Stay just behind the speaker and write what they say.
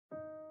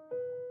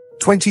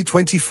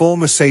2024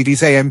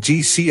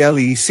 Mercedes-AMG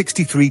CLE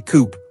 63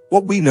 Coupe,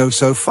 what we know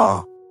so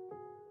far.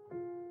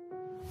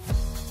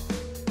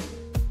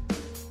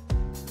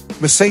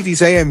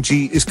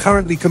 Mercedes-AMG is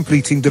currently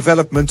completing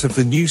development of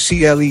the new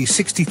CLE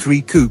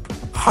 63 Coupe,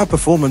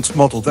 high-performance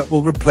model that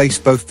will replace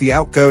both the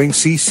outgoing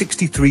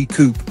C63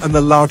 Coupe and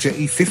the larger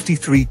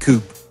E53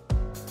 Coupe.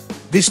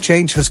 This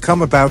change has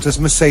come about as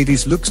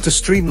Mercedes looks to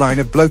streamline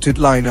a bloated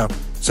lineup,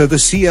 so the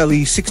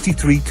CLE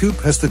 63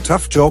 Coupe has the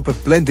tough job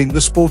of blending the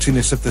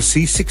sportiness of the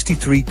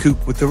C63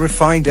 Coupe with the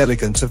refined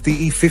elegance of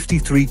the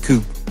E53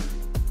 Coupe.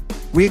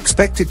 We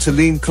expect it to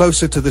lean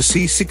closer to the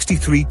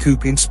C63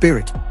 Coupe in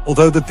spirit,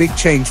 although the big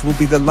change will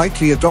be the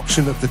likely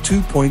adoption of the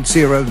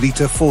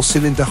 2.0-litre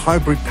four-cylinder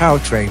hybrid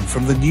powertrain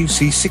from the new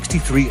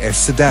C63S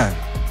sedan.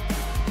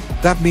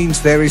 That means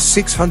there is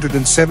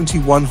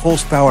 671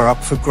 horsepower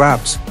up for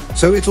grabs,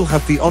 so it'll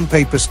have the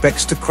on-paper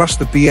specs to crush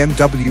the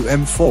BMW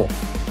M4.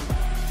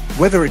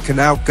 Whether it can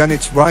outgun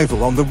its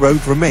rival on the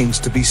road remains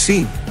to be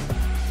seen.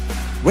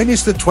 When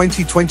is the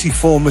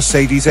 2024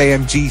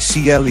 Mercedes-AMG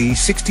CLE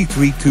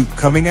 63 Coupe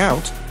coming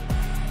out?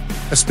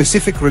 A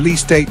specific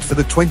release date for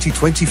the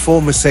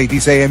 2024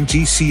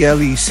 Mercedes-AMG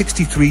CLE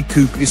 63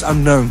 Coupe is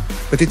unknown,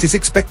 but it is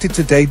expected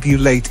to debut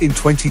late in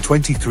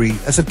 2023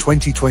 as a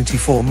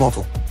 2024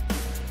 model.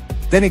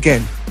 Then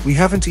again, we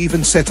haven't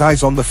even set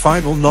eyes on the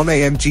final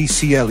non-AMG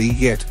CLE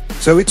yet,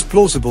 so it's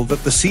plausible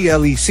that the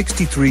CLE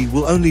 63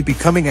 will only be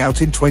coming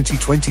out in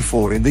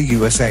 2024 in the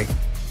USA.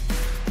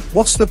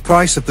 What's the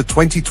price of the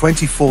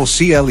 2024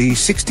 CLE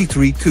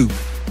 63 Coupe?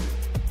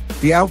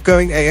 The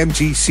outgoing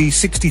AMG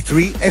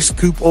C63S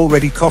Coupe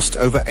already cost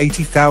over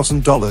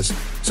 $80,000,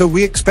 so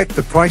we expect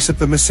the price of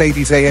the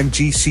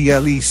Mercedes-AMG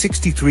CLE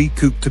 63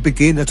 Coupe to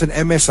begin at an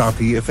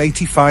MSRP of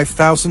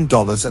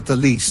 $85,000 at the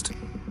least.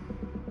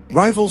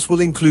 Rivals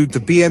will include the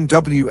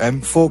BMW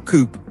M4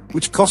 Coupe,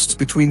 which costs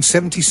between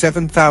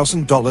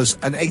 $77,000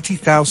 and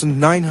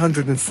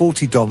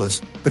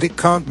 $80,940, but it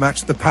can't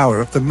match the power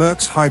of the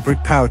Merc's hybrid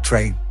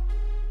powertrain.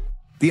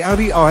 The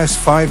Audi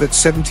RS5 at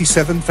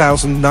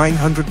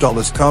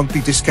 $77,900 can't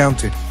be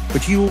discounted,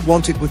 but you will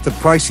want it with the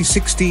pricey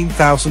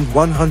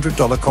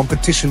 $16,100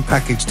 competition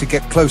package to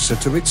get closer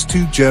to its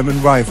two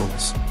German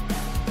rivals.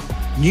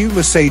 New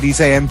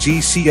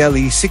Mercedes-AMG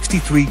CLE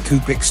 63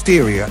 Coupe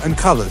exterior and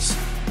colors.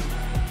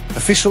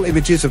 Official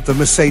images of the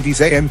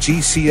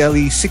Mercedes-AMG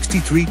CLE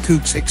 63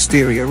 Coupe's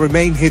exterior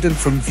remain hidden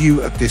from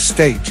view at this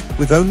stage,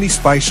 with only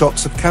spy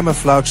shots of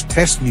camouflaged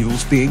test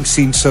mules being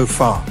seen so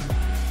far.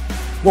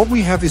 What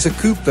we have is a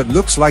coupe that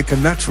looks like a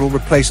natural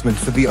replacement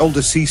for the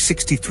older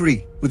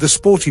C63, with a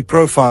sporty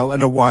profile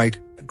and a wide,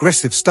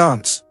 aggressive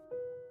stance.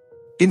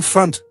 In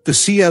front, the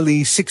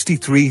CLE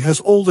 63 has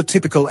all the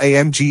typical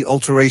AMG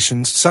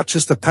alterations such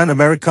as the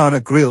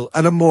Panamericana grille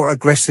and a more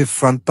aggressive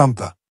front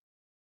bumper.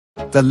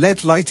 The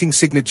LED lighting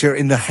signature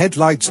in the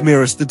headlights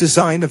mirrors the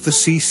design of the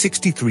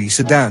C63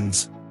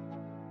 sedans.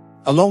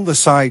 Along the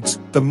sides,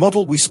 the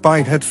model we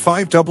spied had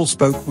 5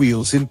 double-spoke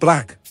wheels in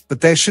black, but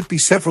there should be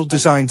several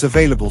designs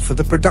available for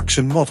the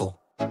production model.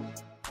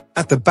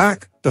 At the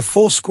back, the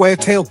 4 square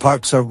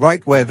tailpipes are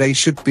right where they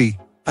should be,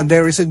 and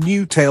there is a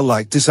new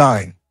taillight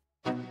design.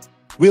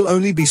 We'll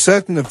only be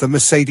certain of the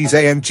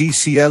Mercedes-AMG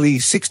CLE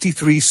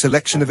 63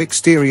 selection of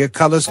exterior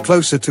colors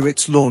closer to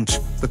its launch,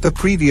 but the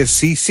previous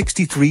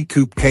C63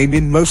 Coupe came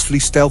in mostly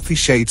stealthy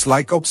shades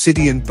like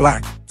obsidian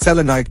black,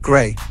 selenite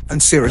grey,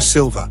 and cirrus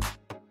silver.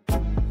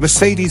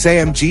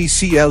 Mercedes-AMG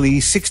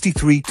CLE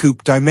 63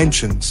 Coupe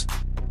dimensions.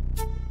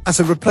 As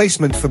a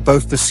replacement for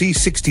both the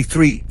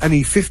C63 and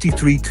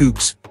E53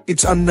 Coupes,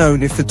 it's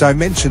unknown if the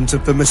dimensions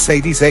of the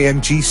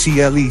Mercedes-AMG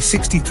CLE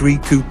 63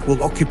 Coupe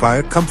will occupy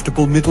a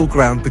comfortable middle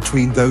ground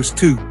between those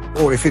two,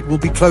 or if it will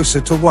be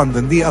closer to one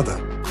than the other.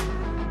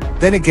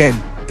 Then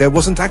again, there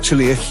wasn't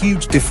actually a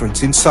huge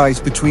difference in size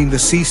between the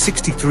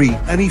C63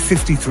 and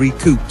E53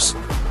 Coupes.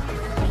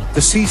 The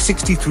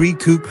C63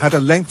 Coupe had a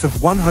length of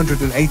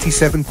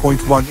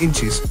 187.1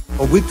 inches,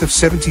 a width of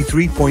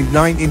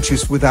 73.9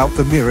 inches without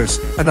the mirrors,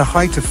 and a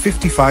height of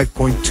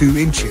 55.2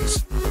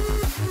 inches.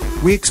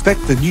 We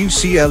expect the new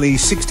CLE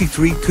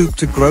 63 Coupe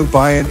to grow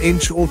by an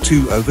inch or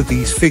two over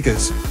these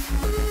figures.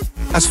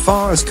 As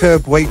far as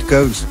curb weight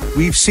goes,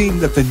 we've seen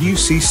that the new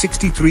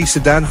C63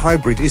 sedan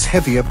hybrid is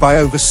heavier by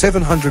over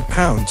 700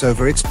 pounds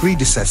over its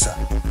predecessor.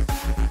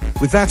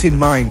 With that in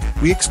mind,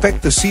 we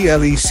expect the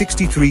CLE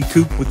 63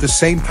 Coupe with the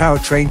same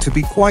powertrain to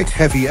be quite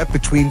heavy at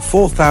between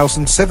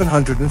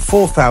 4,700 and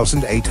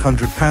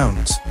 4,800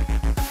 pounds.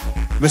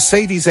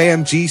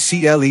 Mercedes-AMG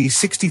CLE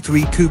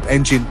 63 Coupe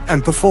engine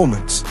and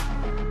performance.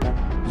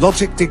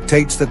 Logic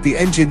dictates that the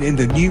engine in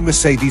the new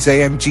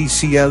Mercedes-AMG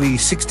CLE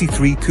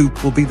 63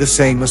 Coupe will be the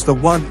same as the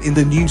one in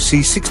the new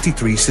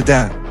C63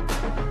 sedan.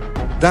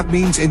 That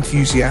means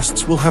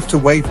enthusiasts will have to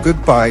wave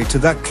goodbye to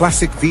that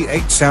classic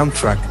V8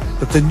 soundtrack,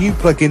 but the new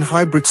plug-in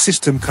hybrid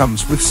system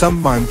comes with some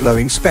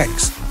mind-blowing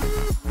specs.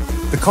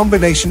 The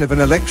combination of an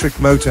electric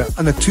motor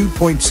and a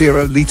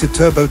 2.0-litre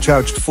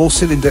turbocharged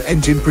 4-cylinder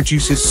engine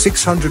produces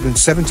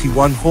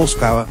 671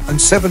 horsepower and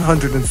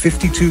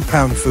 752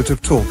 pound-foot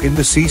of torque in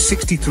the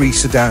C63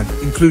 sedan,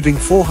 including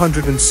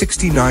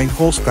 469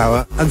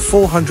 horsepower and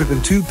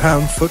 402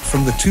 pound-foot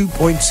from the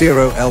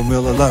 2.0L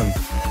mill alone.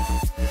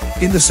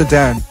 In the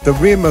sedan, the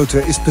rear motor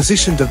is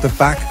positioned at the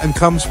back and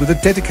comes with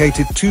a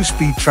dedicated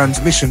 2-speed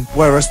transmission,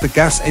 whereas the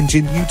gas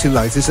engine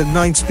utilizes a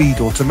 9-speed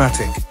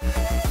automatic.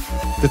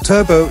 The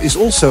turbo is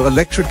also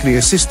electrically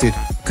assisted,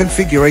 a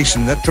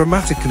configuration that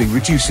dramatically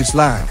reduces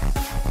lag.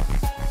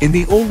 In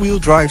the all-wheel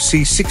drive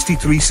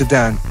C63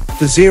 sedan,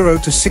 the 0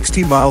 to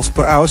 60 miles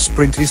per hour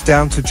sprint is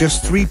down to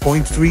just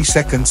 3.3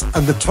 seconds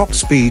and the top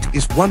speed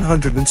is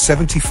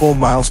 174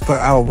 miles per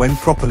hour when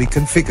properly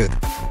configured.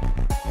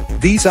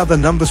 These are the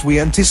numbers we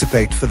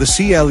anticipate for the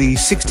CLE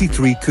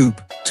 63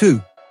 Coupe,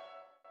 too.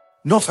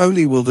 Not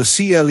only will the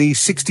CLE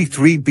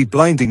 63 be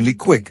blindingly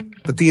quick,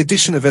 but the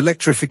addition of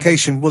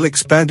electrification will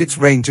expand its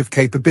range of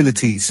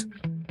capabilities.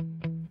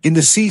 In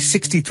the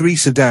C63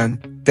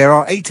 sedan, there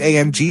are 8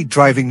 AMG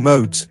driving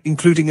modes,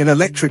 including an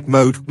electric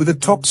mode with a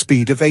top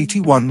speed of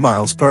 81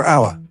 miles per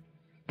hour.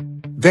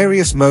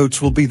 Various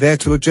modes will be there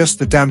to adjust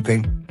the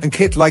damping, and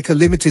kit like a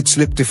limited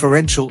slip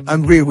differential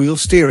and rear-wheel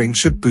steering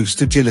should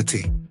boost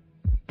agility.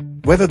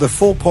 Whether the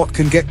 4-pot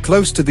can get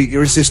close to the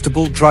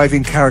irresistible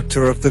driving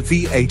character of the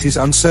V8 is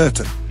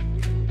uncertain.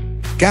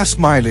 Gas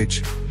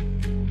mileage.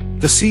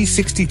 The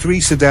C63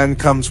 sedan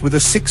comes with a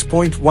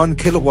 6.1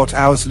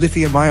 kWh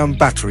lithium-ion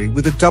battery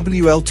with a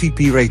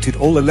WLTP-rated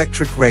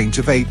all-electric range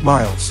of 8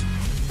 miles.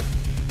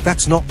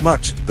 That's not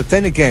much, but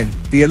then again,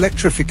 the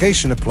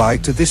electrification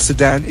applied to this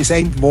sedan is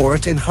aimed more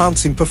at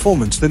enhancing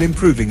performance than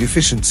improving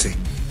efficiency.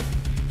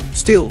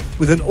 Still,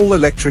 with an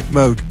all-electric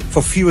mode,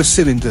 for fewer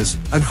cylinders,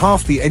 and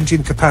half the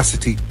engine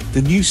capacity,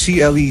 the new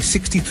CLE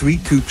 63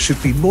 Coupe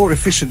should be more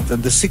efficient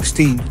than the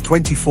 16,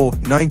 24,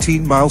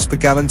 19 miles per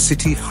gallon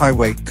city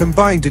highway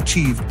combined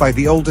achieved by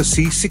the older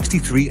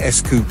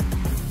C63S Coupe.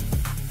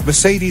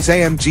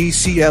 Mercedes-AMG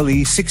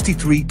CLE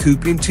 63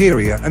 Coupe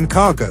interior and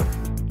cargo.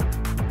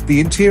 The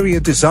interior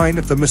design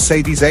of the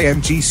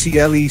Mercedes-AMG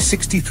CLE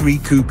 63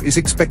 Coupe is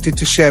expected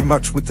to share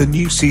much with the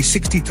new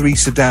C63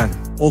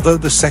 sedan, although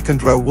the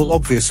second row will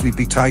obviously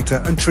be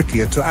tighter and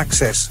trickier to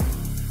access.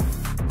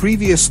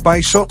 Previous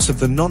spy shots of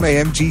the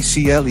non-AMG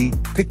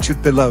CLE,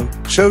 pictured below,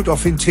 showed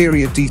off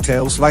interior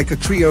details like a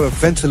trio of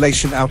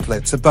ventilation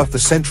outlets above the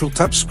central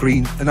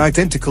touchscreen, an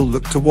identical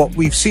look to what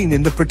we've seen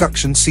in the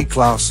production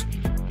C-Class.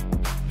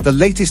 The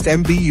latest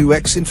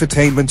MBUX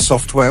infotainment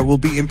software will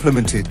be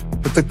implemented,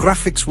 but the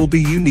graphics will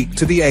be unique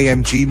to the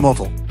AMG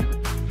model.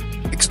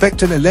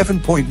 Expect an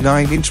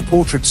 11.9-inch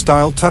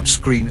portrait-style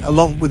touchscreen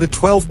along with a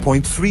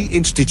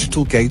 12.3-inch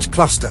digital gauge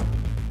cluster.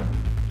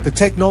 The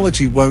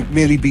technology won't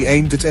merely be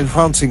aimed at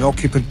enhancing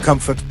occupant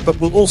comfort, but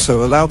will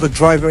also allow the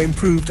driver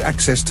improved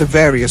access to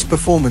various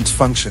performance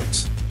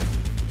functions.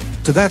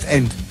 To that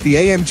end, the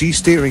AMG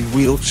steering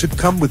wheel should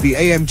come with the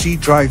AMG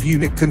Drive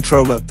Unit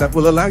controller that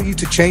will allow you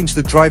to change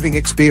the driving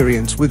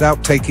experience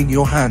without taking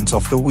your hands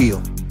off the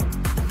wheel.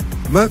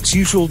 Merc's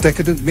usual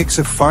decadent mix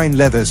of fine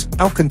leathers,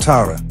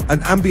 Alcantara,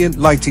 and ambient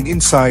lighting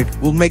inside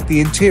will make the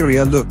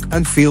interior look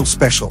and feel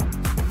special.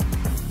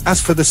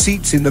 As for the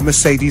seats in the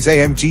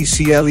Mercedes-AMG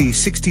CLE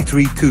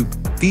 63 Coupe,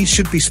 these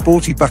should be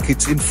sporty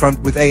buckets in front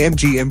with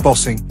AMG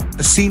embossing,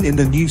 as seen in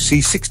the new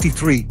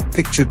C63,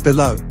 pictured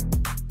below.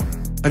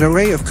 An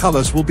array of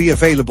colors will be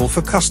available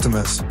for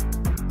customers.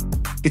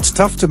 It's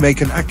tough to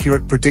make an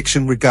accurate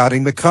prediction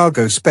regarding the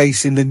cargo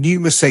space in the new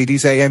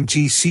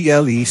Mercedes-AMG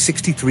CLE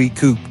 63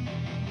 Coupe.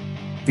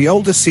 The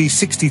older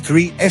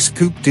C63S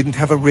Coupe didn't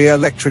have a rear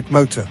electric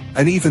motor,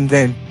 and even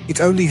then,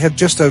 it only had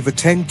just over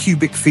 10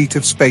 cubic feet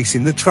of space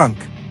in the trunk.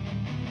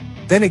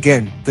 Then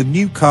again, the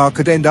new car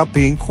could end up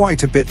being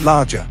quite a bit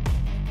larger.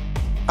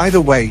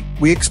 Either way,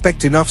 we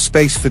expect enough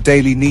space for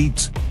daily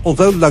needs,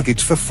 although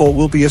luggage for 4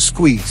 will be a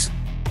squeeze.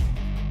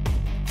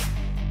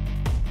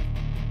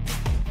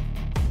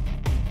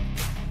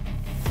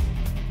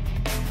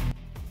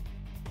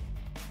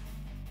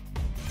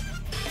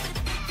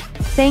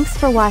 Thanks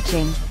for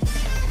watching.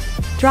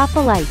 Drop a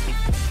like,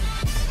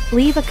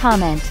 leave a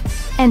comment,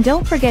 and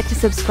don't forget to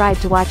subscribe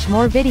to watch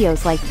more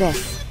videos like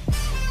this.